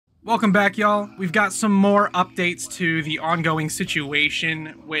Welcome back, y'all. We've got some more updates to the ongoing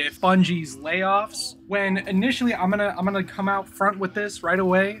situation with Bungie's layoffs. When initially, I'm gonna come out front with this right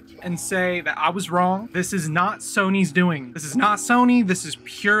away and say that I was wrong. This is not Sony's doing. This is not Sony. This is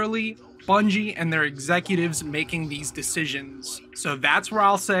purely Bungie and their executives making these decisions. So that's where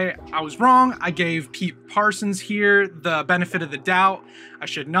I'll say I was wrong. I gave Pete Parsons here the benefit of the doubt. I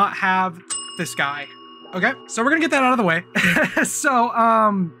should not have this guy. Okay, so we're gonna get that out of the way. So,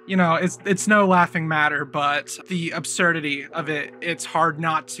 you know, it's no laughing matter, but the absurdity of it, it's hard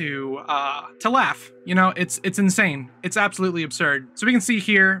not to laugh. You know, it's insane. It's absolutely absurd. So we can see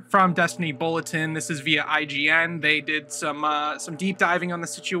here from Destiny Bulletin, this is via IGN. They did some deep diving on the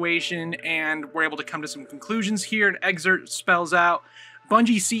situation and were able to come to some conclusions here. An excerpt spells out,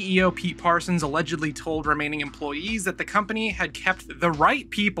 Bungie CEO Pete Parsons allegedly told remaining employees that the company had kept the right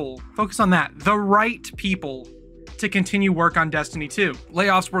people, focus on that, the right people, to continue work on Destiny 2.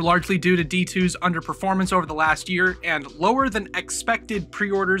 Layoffs were largely due to D2's underperformance over the last year and lower than expected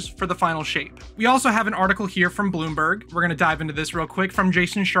pre-orders for the final shape. We also have an article here from Bloomberg. We're gonna dive into this real quick, from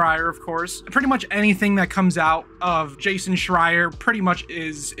Jason Schreier, of course. Pretty much anything that comes out of Jason Schreier pretty much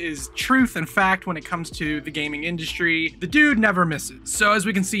is truth and fact when it comes to the gaming industry. The dude never misses. So as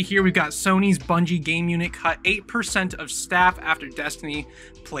we can see here, we've got Sony's Bungie game unit cut 8% of staff after Destiny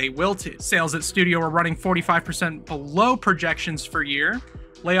play wilted. Sales at studio are running 45% below projections for year.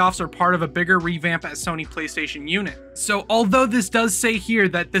 Layoffs are part of a bigger revamp at Sony PlayStation unit. So although this does say here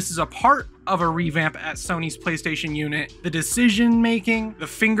that this is a part of a revamp at Sony's PlayStation unit, the decision making, the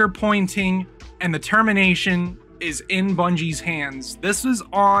finger pointing, and the termination is in Bungie's hands. This is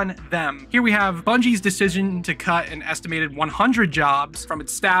on them. Here we have Bungie's decision to cut an estimated 100 jobs from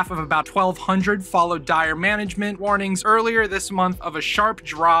its staff of about 1,200 followed dire management warnings earlier this month of a sharp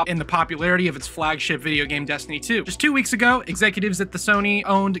drop in the popularity of its flagship video game Destiny 2. Just 2 weeks ago, executives at the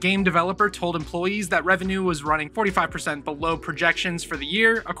Sony-owned game developer told employees that revenue was running 45% below projections for the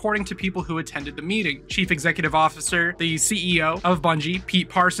year, according to people who attended the meeting. Chief Executive Officer, the CEO of Bungie, Pete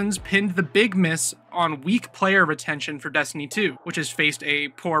Parsons, pinned the big miss on weak player retention for Destiny 2, which has faced a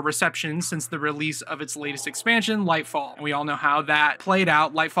poor reception since the release of its latest expansion, Lightfall. And we all know how that played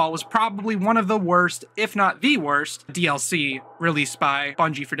out. Lightfall was probably one of the worst, if not the worst, DLC released by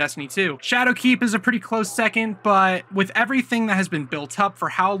Bungie for Destiny 2. Shadowkeep is a pretty close second, but with everything that has been built up for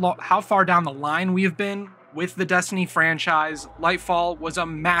how far down the line we have been with the Destiny franchise, Lightfall was a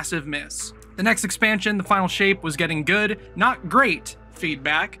massive miss. The next expansion, The Final Shape, was getting good, not great,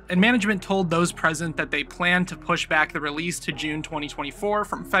 feedback, and management told those present that they planned to push back the release to June 2024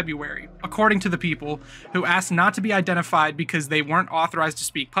 from February. According to the people, who asked not to be identified because they weren't authorized to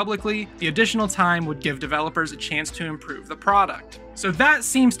speak publicly, the additional time would give developers a chance to improve the product. So that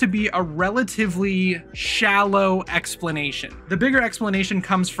seems to be a relatively shallow explanation. The bigger explanation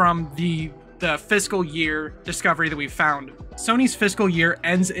comes from the fiscal year discovery that we found. Sony's fiscal year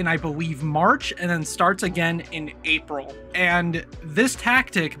ends in, I believe, March and then starts again in April. And this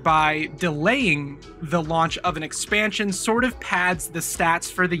tactic, by delaying the launch of an expansion, sort of pads the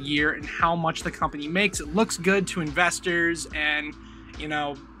stats for the year and how much the company makes. It looks good to investors and, you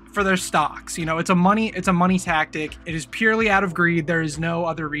know, for their stocks. You know, it's a money tactic. It is purely out of greed. There is no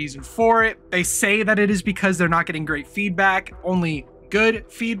other reason for it. They say that it is because they're not getting great feedback, only good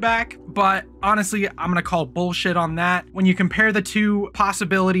feedback, but honestly, I'm gonna call bullshit on that. When you compare the two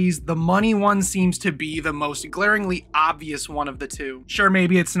possibilities, the money one seems to be the most glaringly obvious one of the two. Sure,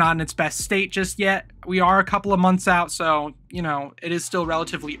 maybe it's not in its best state just yet. We are a couple of months out, so, you know, it is still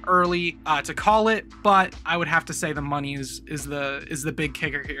relatively early to call it, but I would have to say the money is the big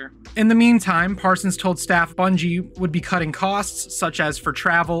kicker here. In the meantime, Parsons told staff Bungie would be cutting costs, such as for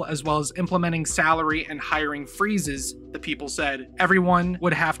travel, as well as implementing salary and hiring freezes, the people said. Everyone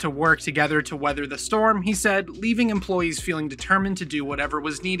would have to work together to weather the storm, he said, leaving employees feeling determined to do whatever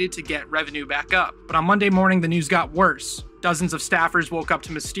was needed to get revenue back up. But on Monday morning, the news got worse. Dozens of staffers woke up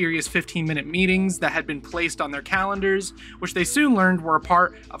to mysterious 15-minute meetings that had been placed on their calendars, which they soon learned were a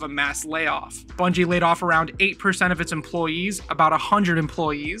part of a mass layoff. Bungie laid off around 8% of its employees, about 100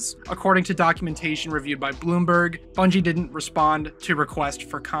 employees. According to documentation reviewed by Bloomberg, Bungie didn't respond to request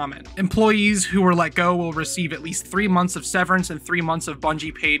for comment. Employees who were let go will receive at least 3 months of severance and 3 months of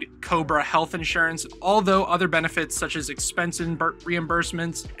Bungie-paid Cobra health insurance, although other benefits such as expense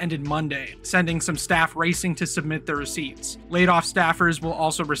reimbursements ended Monday, sending some staff racing to submit their receipts. Laid off staffers will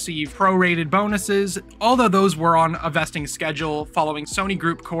also receive prorated bonuses, although those were on a vesting schedule following Sony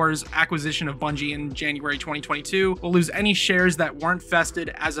Group Corp's acquisition of Bungie in January 2022. Will lose any shares that weren't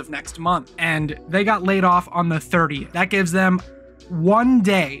vested as of next month. And they got laid off on the 30th. That gives them 1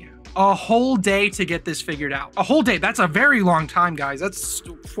 day a whole day to get this figured out. A whole day. That's a very long time, guys. That's,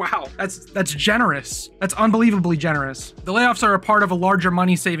 wow. That's generous. That's unbelievably generous. The layoffs are a part of a larger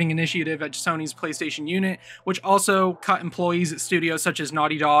money-saving initiative at Sony's PlayStation unit, which also cut employees at studios such as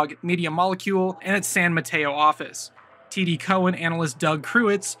Naughty Dog, Media Molecule, and its San Mateo office. TD Cohen analyst Doug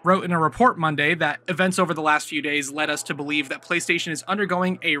Kruitz wrote in a report Monday that events over the last few days led us to believe that PlayStation is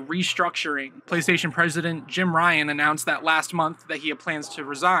undergoing a restructuring. PlayStation president Jim Ryan announced that last month that he plans to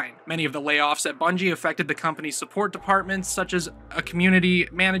resign. Many of the layoffs at Bungie affected the company's support departments, such as community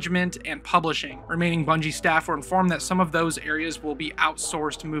management and publishing. Remaining Bungie staff were informed that some of those areas will be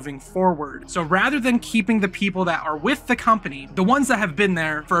outsourced moving forward. So rather than keeping the people that are with the company, the ones that have been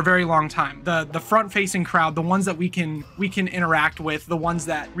there for a very long time, the front-facing crowd, the ones that we can interact with, the ones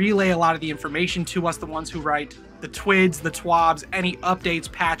that relay a lot of the information to us, the ones who write the twids, the twabs, any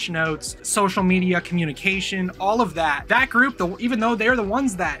updates, patch notes, social media communication, all of that. That group, even though they're the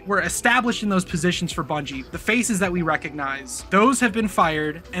ones that were established in those positions for Bungie, the faces that we recognize, those have been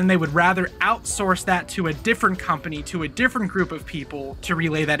fired, and they would rather outsource that to a different company, to a different group of people to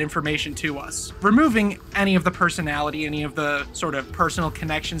relay that information to us, removing any of the personality, any of the sort of personal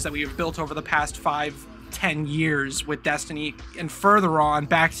connections that we have built over the past 5-10 years with Destiny and further on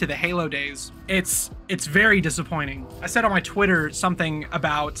back to the Halo days. It's very disappointing. I said on my Twitter something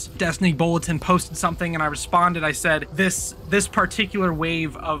about Destiny Bulletin posted something and I responded. I said this particular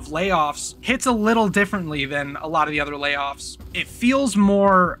wave of layoffs hits a little differently than a lot of the other layoffs. It feels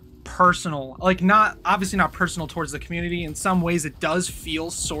more personal, like obviously not personal towards the community. In some ways it does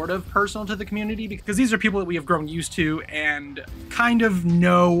feel sort of personal to the community because these are people that we have grown used to and kind of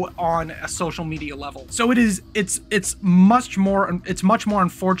know on a social media level. So it's much more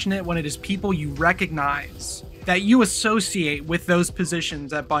unfortunate when it is people you recognize that you associate with those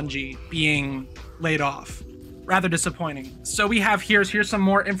positions at Bungie being laid off. Rather disappointing. So we have here's some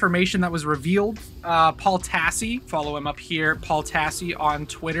more information that was revealed. Paul Tassi, follow him up here, Paul Tassi on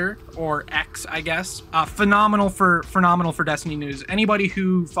Twitter, or X, I guess. Phenomenal for Destiny news. Anybody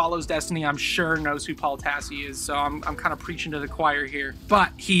who follows Destiny, I'm sure knows who Paul Tassi is, so I'm kind of preaching to the choir here.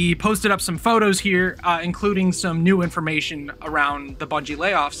 But he posted up some photos here, including some new information around the Bungie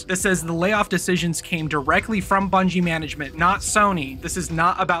layoffs. This says the layoff decisions came directly from Bungie management, not Sony. This is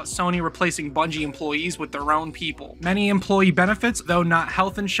not about Sony replacing Bungie employees with their own people. Many employee benefits, though not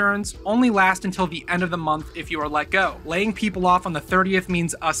health insurance, only last until the end of the month if you are let go. Laying people off on the 30th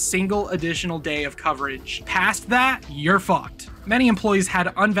means a single additional day of coverage. Past that, you're fucked. Many employees had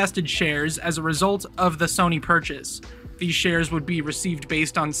unvested shares as a result of the Sony purchase. These shares would be received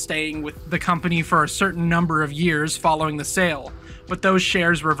based on staying with the company for a certain number of years following the sale, but those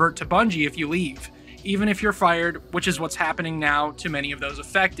shares revert to Bungie if you leave, even if you're fired, which is what's happening now to many of those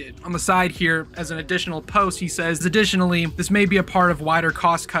affected. On the side here, as an additional post, he says, additionally, this may be a part of wider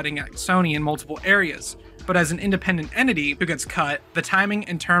cost cutting at Sony in multiple areas, but as an independent entity who gets cut, the timing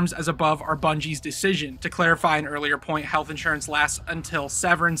and terms as above are Bungie's decision. To clarify an earlier point, health insurance lasts until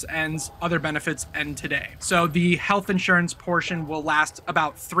severance ends, other benefits end today. So the health insurance portion will last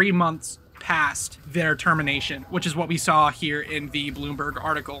about 3 months past their termination, which is what we saw here in the Bloomberg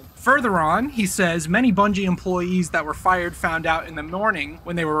article. Further on, he says many Bungie employees that were fired found out in the morning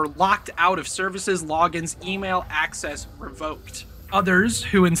when they were locked out of services, logins, email access revoked. Others,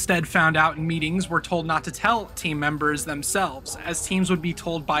 who instead found out in meetings, were told not to tell team members themselves, as teams would be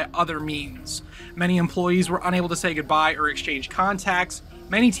told by other means. Many employees were unable to say goodbye or exchange contacts.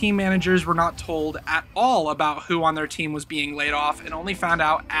 Many team managers were not told at all about who on their team was being laid off and only found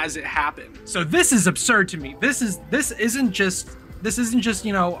out as it happened. So this is absurd to me. This isn't just,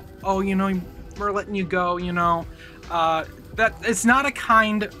 you know, oh, you know, we're letting you go, you know, that it's not a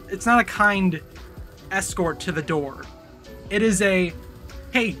kind escort to the door. It is a,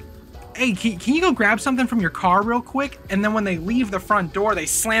 hey, can you go grab something from your car real quick? And then when they leave the front door, they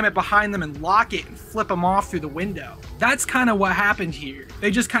slam it behind them and lock it and flip them off through the window. That's kind of what happened here.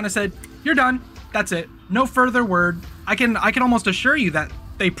 They just kind of said, you're done. That's it. No further word. I can almost assure you that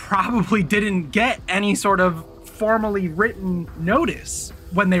they probably didn't get any sort of formally written notice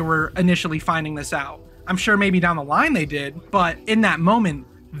when they were initially finding this out. I'm sure maybe down the line they did, but in that moment,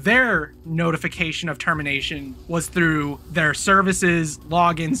 their notification of termination was through their services,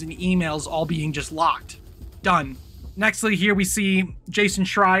 logins, and emails all being just locked. Done. Nextly, here we see Jason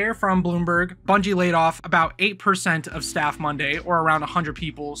Schreier from Bloomberg. Bungie laid off about 8% of staff Monday, or around 100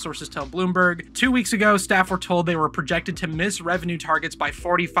 people, sources tell Bloomberg. 2 weeks ago, staff were told they were projected to miss revenue targets by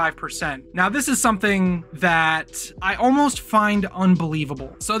 45%. Now, this is something that I almost find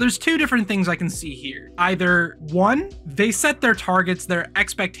unbelievable. So there's two different things I can see here. Either one, they set their targets, their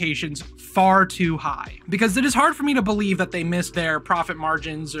expectations far too high, because it is hard for me to believe that they missed their profit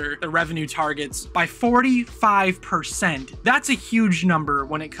margins or their revenue targets by 45%. That's a huge number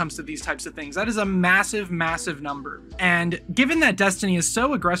when it comes to these types of things. That is a massive, massive number. And given that Destiny is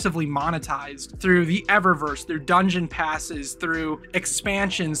so aggressively monetized through the Eververse, through dungeon passes, through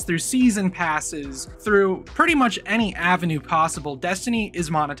expansions, through season passes, through pretty much any avenue possible, Destiny is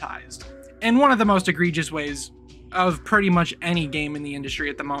monetized in one of the most egregious ways of pretty much any game in the industry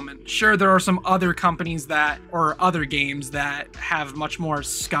at the moment. Sure, there are some other companies that, or other games that have much more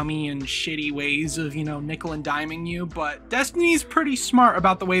scummy and shitty ways of, you know, nickel and diming you, but Destiny's pretty smart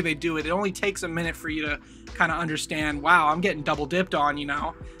about the way they do it. It only takes a minute for you to kind of understand, wow, I'm getting double dipped on, you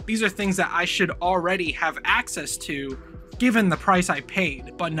know? These are things that I should already have access to given the price I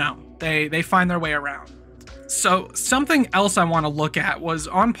paid, but no, they find their way around. So something else I want to look at was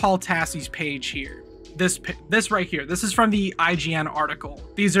on Paul Tassie's page here. This right here, this is from the IGN article.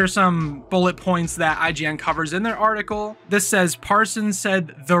 These are some bullet points that IGN covers in their article. This says, Parsons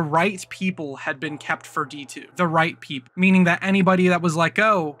said the right people had been kept for D2. The right people, meaning that anybody that was let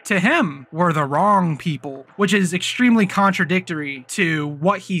go to him were the wrong people, which is extremely contradictory to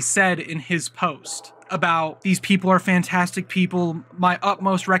what he said in his post about these people are fantastic people, my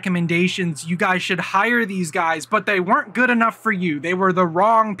utmost recommendations, you guys should hire these guys, but they weren't good enough for you. They were the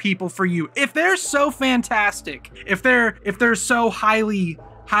wrong people for you. If they're so fantastic, if they're so highly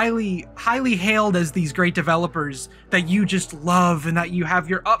hailed as these great developers that you just love and that you have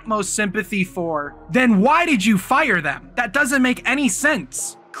your utmost sympathy for, then why did you fire them? That doesn't make any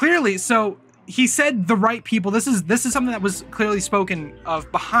sense. Clearly, so he said the right people. This is something that was clearly spoken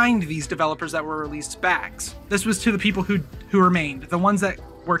of behind these developers that were released backs. This was to the people who remained, the ones that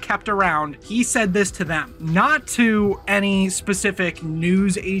were kept around. He said this to them, not to any specific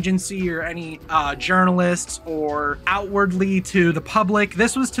news agency or any journalists or outwardly to the public.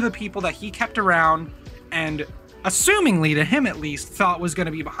 This was to the people that he kept around and assumingly, to him at least, thought was going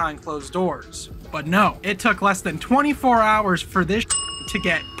to be behind closed doors. But no, it took less than 24 hours for this to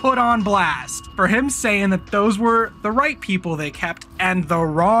get put on blast, for him saying that those were the right people they kept and the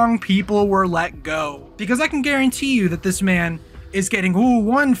wrong people were let go. Because I can guarantee you that this man is getting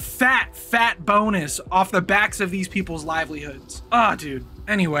one fat bonus off the backs of these people's livelihoods. Dude.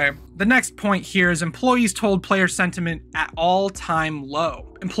 Anyway, the next point here is employees told player sentiment at all-time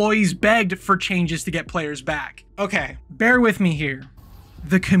low. Employees begged for changes to get players back. Okay, bear with me here.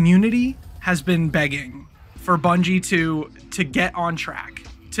 The community has been begging for Bungie to get on track,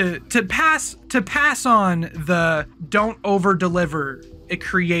 to pass on the don't over deliver, it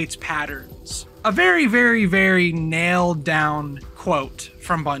creates patterns. A very, very, very nailed down quote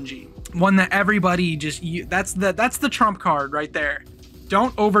from Bungie. One that everybody just, that's the trump card right there.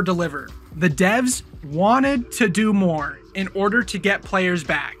 Don't over deliver. The devs wanted to do more in order to get players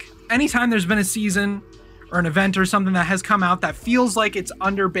back. Anytime there's been a season or an event or something that has come out that feels like it's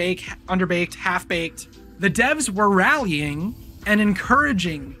underbaked, half-baked, the devs were rallying and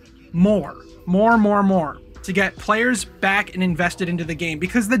encouraging more to get players back and invested into the game,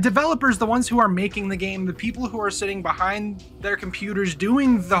 because the developers, the ones who are making the game, the people who are sitting behind their computers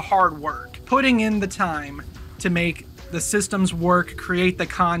doing the hard work, putting in the time to make the systems work, create the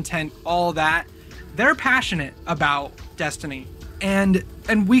content, all that, they're passionate about Destiny. And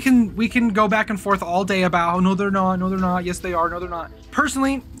we can go back and forth all day about, oh, no they're not, yes they are, no they're not.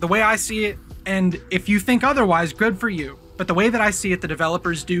 Personally, the way I see it, and if you think otherwise, good for you. But the way that I see it, the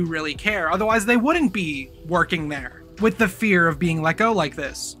developers do really care. Otherwise, they wouldn't be working there with the fear of being let go like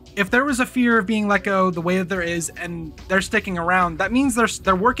this. If there was a fear of being let go the way that there is, and they're sticking around, that means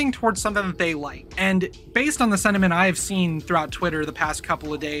they're working towards something that they like. And based on the sentiment I have seen throughout Twitter the past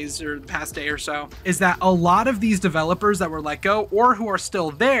couple of days or the past day or so, is that a lot of these developers that were let go or who are still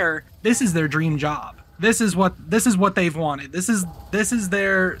there, this is their dream job. This is what they've wanted. This is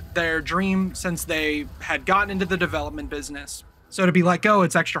their dream since they had gotten into the development business. So to be let go,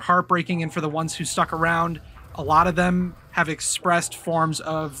 it's extra heartbreaking. And for the ones who stuck around, a lot of them have expressed forms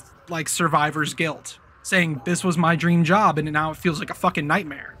of like survivor's guilt, saying this was my dream job and now it feels like a fucking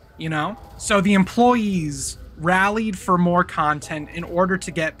nightmare, you know? So the employees rallied for more content in order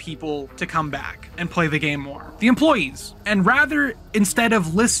to get people to come back and play the game more? The employees. And rather, instead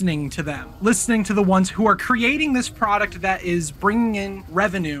of listening to them, listening to the ones who are creating this product that is bringing in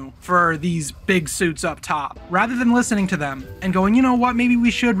revenue for these big suits up top, rather than listening to them and going, you know what, maybe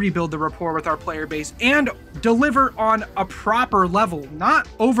we should rebuild the rapport with our player base and deliver on a proper level, not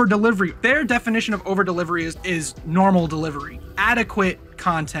over delivery. Their definition of over delivery is normal delivery. Adequate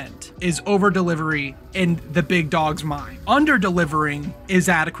content is over delivery in the big dog's mind. Under delivering is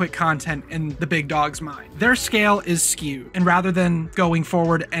adequate content in the big dog's mind. Their scale is skewed, and rather than going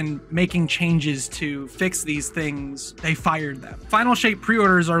forward and making changes to fix these things, they fired them. Final Shape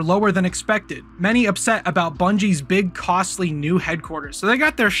pre-orders are lower than expected. Many upset about Bungie's big costly new headquarters. So they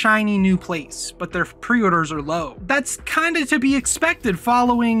got their shiny new place, but their pre-orders are low. That's kind of to be expected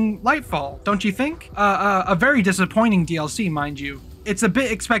following Lightfall, don't you think? A very disappointing DLC, mind you. It's a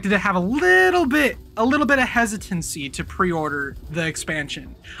bit expected to have a little bit of hesitancy to pre-order the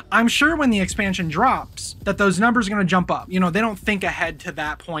expansion. I'm sure when the expansion drops that those numbers are going to jump up. You know, they don't think ahead to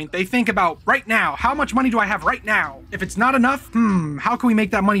that point. They think about right now. How much money do I have right now? If it's not enough, how can we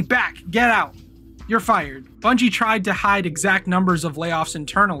make that money back? Get out. You're fired. Bungie tried to hide exact numbers of layoffs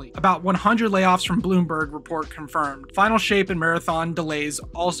internally. About 100 layoffs from Bloomberg report confirmed. Final Shape and Marathon delays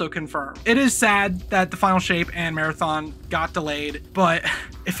also confirmed. It is sad that the Final Shape and Marathon got delayed, but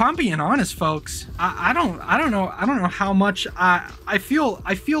if I'm being honest, folks, I don't know how much I feel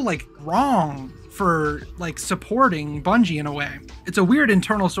like wrong for like supporting Bungie in a way. It's a weird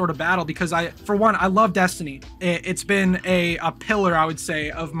internal sort of battle because for one, I love Destiny. It's been a pillar, I would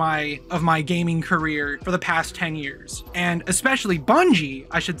say, of my gaming career for the past 10 years. And especially Bungie,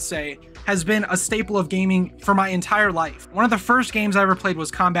 I should say, has been a staple of gaming for my entire life. One of the first games I ever played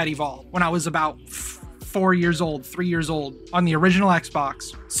was Combat Evolved when I was about 3 years old on the original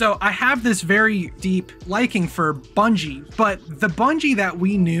Xbox. So I have this very deep liking for Bungie, but the Bungie that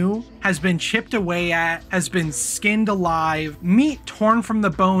we knew has been chipped away at, has been skinned alive, meat torn from the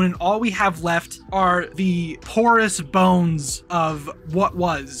bone, and all we have left are the porous bones of what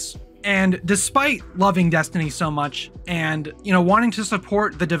was. And despite loving Destiny so much and, you know, wanting to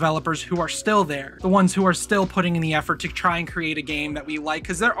support the developers who are still there, the ones who are still putting in the effort to try and create a game that we like,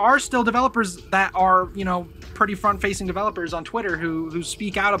 because there are still developers that are, you know, pretty front-facing developers on Twitter who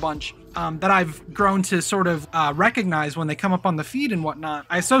speak out a bunch, that I've grown to sort of recognize when they come up on the feed and whatnot.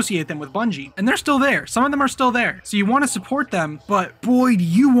 I associate them with Bungie, and they're still there. Some of them are still there. So you want to support them, but boy, do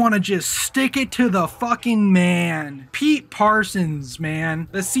you want to just stick it to the fucking man. Peteparsons, man.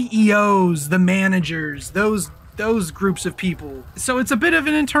 The CEOs, the managers, those groups of people. So it's a bit of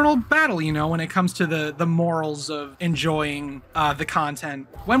an internal battle, you know, when it comes to the morals of enjoying the content.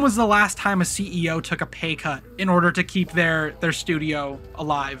 When was the last time a CEO took a pay cut in order to keep their studio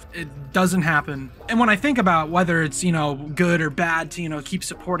alive? It doesn't happen. And when I think about whether it's, you know, good or bad to, you know, keep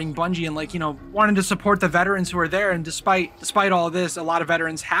supporting Bungie and, like, you know, wanting to support the veterans who are there, and despite all this, a lot of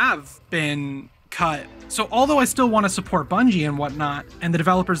veterans have been cut. So although I still want to support Bungie and whatnot, and the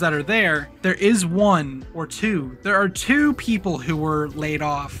developers that are there, there are two people who were laid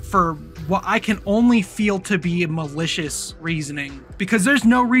off for what I can only feel to be a malicious reasoning. Because there's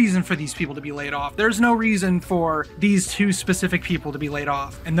no reason for these people to be laid off. There's no reason for these two specific people to be laid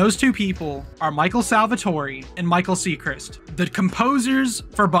off. And those two people are Michael Salvatori and Michael Sechrist, the composers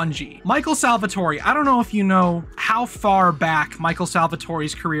for Bungie. Michael Salvatori, I don't know if you know how far back Michael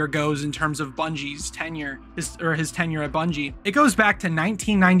Salvatori's career goes in terms of Bungie's tenure, his tenure at Bungie. It goes back to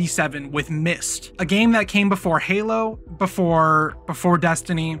 1997 with Myst, a game that came before Halo, before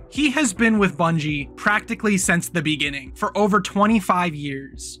Destiny. He has been with Bungie practically since the beginning for over 25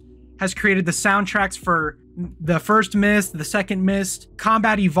 years, has created the soundtracks for the first Myst, the second Myst,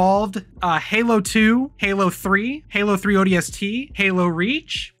 Combat Evolved, Halo 2, Halo 3, Halo 3 ODST, Halo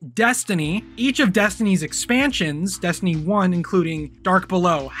Reach, Destiny, each of Destiny's expansions, Destiny 1 including Dark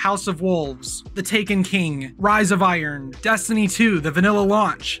Below, House of Wolves, The Taken King, Rise of Iron, Destiny 2, the vanilla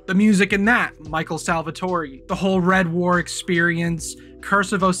launch, the music in that, Michael Salvatori, the whole Red War experience,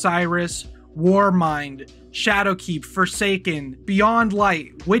 Curse of Osiris, Warmind, Shadowkeep, Forsaken, Beyond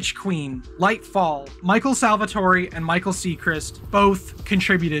Light, Witch Queen, Lightfall. Michael Salvatori and Michael Sechrist both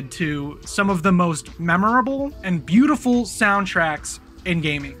contributed to some of the most memorable and beautiful soundtracks in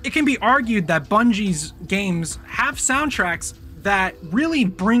gaming. It can be argued that Bungie's games have soundtracks that really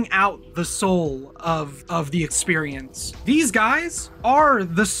bring out the soul of the experience. These guys are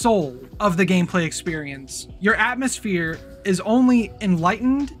the soul of the gameplay experience. Your atmosphere is only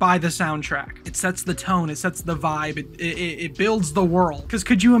enlightened by the soundtrack. It sets the tone, it sets the vibe, it builds the world. Because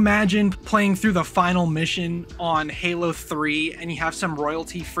could you imagine playing through the final mission on Halo 3 and you have some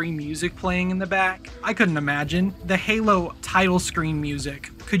royalty-free music playing in the back? I couldn't imagine. The Halo title screen music.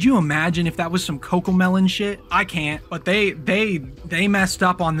 Could you imagine if that was some Cocomelon shit? I can't, but they messed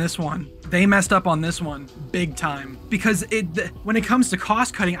up on this one. They messed up on this one big time, because when it comes to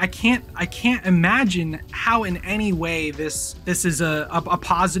cost cutting, I can't imagine how in any way this is a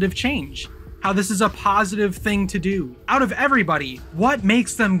positive change. How this is a positive thing to do. Out of everybody, what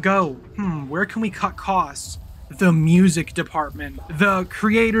makes them go, where can we cut costs? The music department, the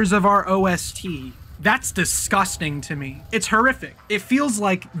creators of our OST. That's disgusting to me. It's horrific. It feels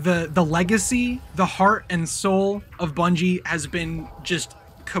like the legacy, the heart and soul of Bungie has been just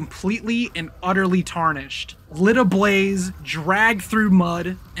completely and utterly tarnished, lit ablaze, dragged through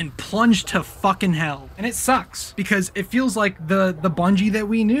mud, and plunged to fucking hell. And it sucks, because it feels like the Bungie that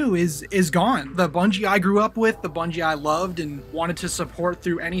we knew is gone. The Bungie I grew up with, the Bungie I loved and wanted to support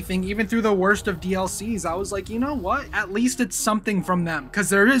through anything, even through the worst of DLCs. I was like, you know what? At least it's something from them, because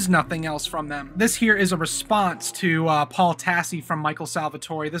there is nothing else from them. This here is a response to Paul Tassi from Michael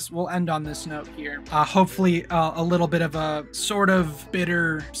Salvatori. This will end on this note here. Hopefully a little bit of a sort of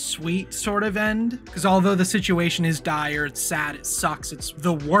bitter, sweet sort of end, because although the situation is dire, it's sad, it sucks, it's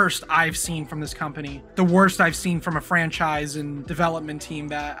the worst I've seen from this company, the worst I've seen from a franchise and development team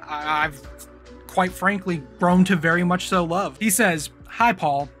that I've quite frankly grown to very much so love. He says, "Hi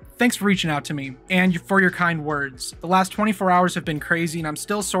Paul, thanks for reaching out to me and for your kind words. The last 24 hours have been crazy and I'm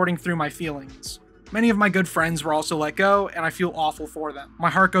still sorting through my feelings. Many of my good friends were also let go and I feel awful for them. My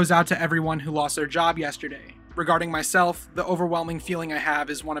heart goes out to everyone who lost their job yesterday. Regarding myself, the overwhelming feeling I have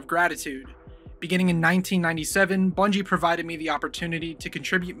is one of gratitude. Beginning in 1997, Bungie provided me the opportunity to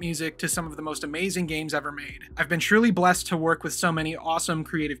contribute music to some of the most amazing games ever made. I've been truly blessed to work with so many awesome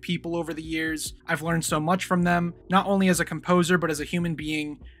creative people over the years. I've learned so much from them, not only as a composer, but as a human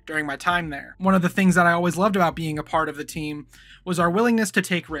being during my time there. One of the things that I always loved about being a part of the team was our willingness to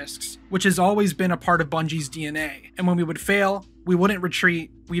take risks, which has always been a part of Bungie's DNA. And when we would fail, we wouldn't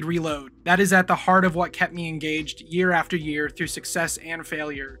retreat, we'd reload. That is at the heart of what kept me engaged year after year through success and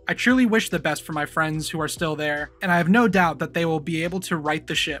failure. I truly wish the best for my friends who are still there, and I have no doubt that they will be able to right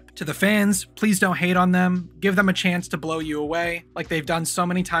the ship. To the fans, please don't hate on them. Give them a chance to blow you away, like they've done so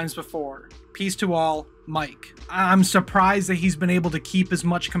many times before. Peace to all, Mike." I'm surprised that he's been able to keep as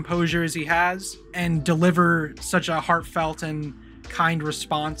much composure as he has and deliver such a heartfelt and kind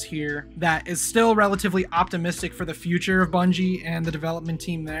response here that is still relatively optimistic for the future of Bungie and the development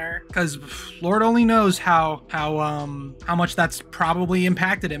team there, because Lord only knows how much that's probably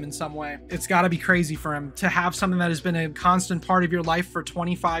impacted him in some way. It's got to be crazy for him to have something that has been a constant part of your life for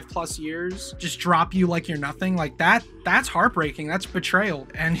 25 plus years just drop you like you're nothing. Like that's heartbreaking. That's betrayal.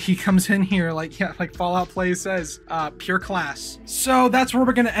 And he comes in here like Fallout Play says, pure class. So that's where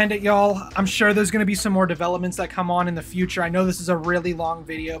we're gonna end it, y'all. I'm sure there's gonna be some more developments that come on in the future. I know this is a really long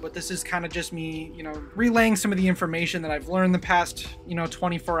video, but this is kind of just me, relaying some of the information that I've learned the past,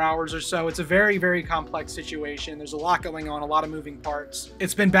 24 hours or so. It's a very, very complex situation. There's a lot going on, a lot of moving parts.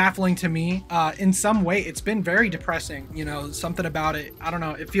 It's been baffling to me. In some way, it's been very depressing. Something about it, I don't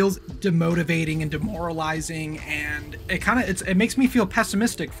know, it feels demotivating and demoralizing, and it makes me feel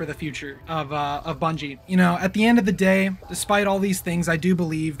pessimistic for the future of Bungie. At the end of the day, despite all these things, I do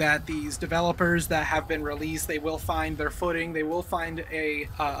believe that these developers that have been released, they will find their footing. They will find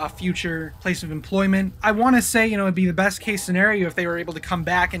a future place of employment. I want to say, it'd be the best case scenario if they were able to come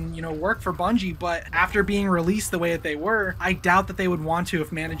back and, work for Bungie, but after being released the way that they were, I doubt that they would want to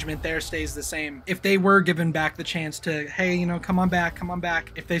if management there stays the same. If they were given back the chance to, hey, come on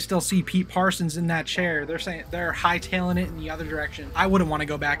back. If they still see Pete Parsons in that chair, they're saying they're hightailing it in the other direction. I wouldn't want to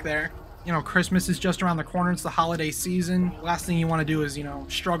go back there. Christmas is just around the corner. It's the holiday season. Last thing you want to do is,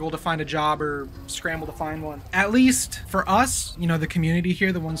 struggle to find a job or scramble to find one. At least for us, the community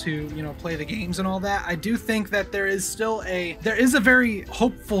here, the ones who, play the games and all that, I do think that there is a very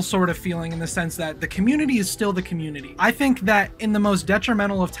hopeful sort of feeling in the sense that the community is still the community. I think that in the most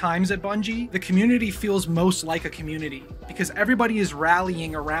detrimental of times at Bungie, the community feels most like a community because everybody is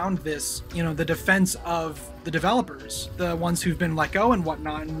rallying around this, the defense of the developers, the ones who've been let go and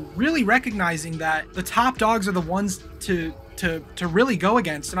whatnot, and really recognizing that the top dogs are the ones to really go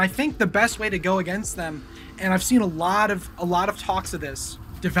against. And I think the best way to go against them, and I've seen a lot of talks of this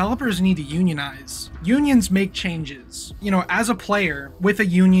developers need to unionize. Unions make changes. You know, as a player with a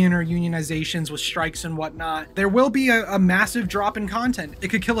union or unionizations with strikes and whatnot, there will be a massive drop in content. It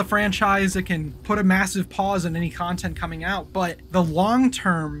could kill a franchise, it can put a massive pause on any content coming out, but the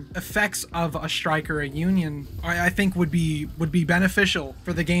long-term effects of a strike or a union, I think would be beneficial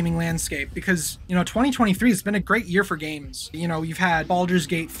for the gaming landscape, because, you know, 2023 has been a great year for games. You know, you've had Baldur's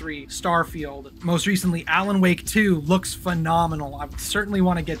Gate 3, Starfield, most recently Alan Wake 2 looks phenomenal. I certainly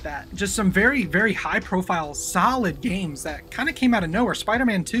want to get that. Just some very, very high-profile, solid games that kind of came out of nowhere.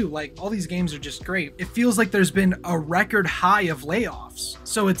 Spider-Man 2, like, all these games are just great. It feels like there's been a record high of layoffs,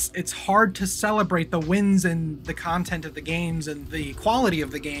 so it's hard to celebrate the wins and the content of the games and the quality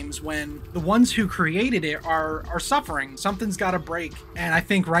of the games when the ones who created it are suffering. Something's got to break, and I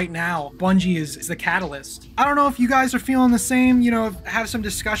think right now Bungie is the catalyst. I don't know if you guys are feeling the same. You know, have some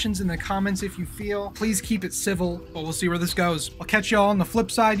discussions in the comments if you feel. Please keep it civil, but we'll see where this goes. I'll catch y'all on the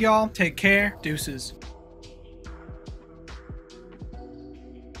flip side, y'all. Take care. Deuces.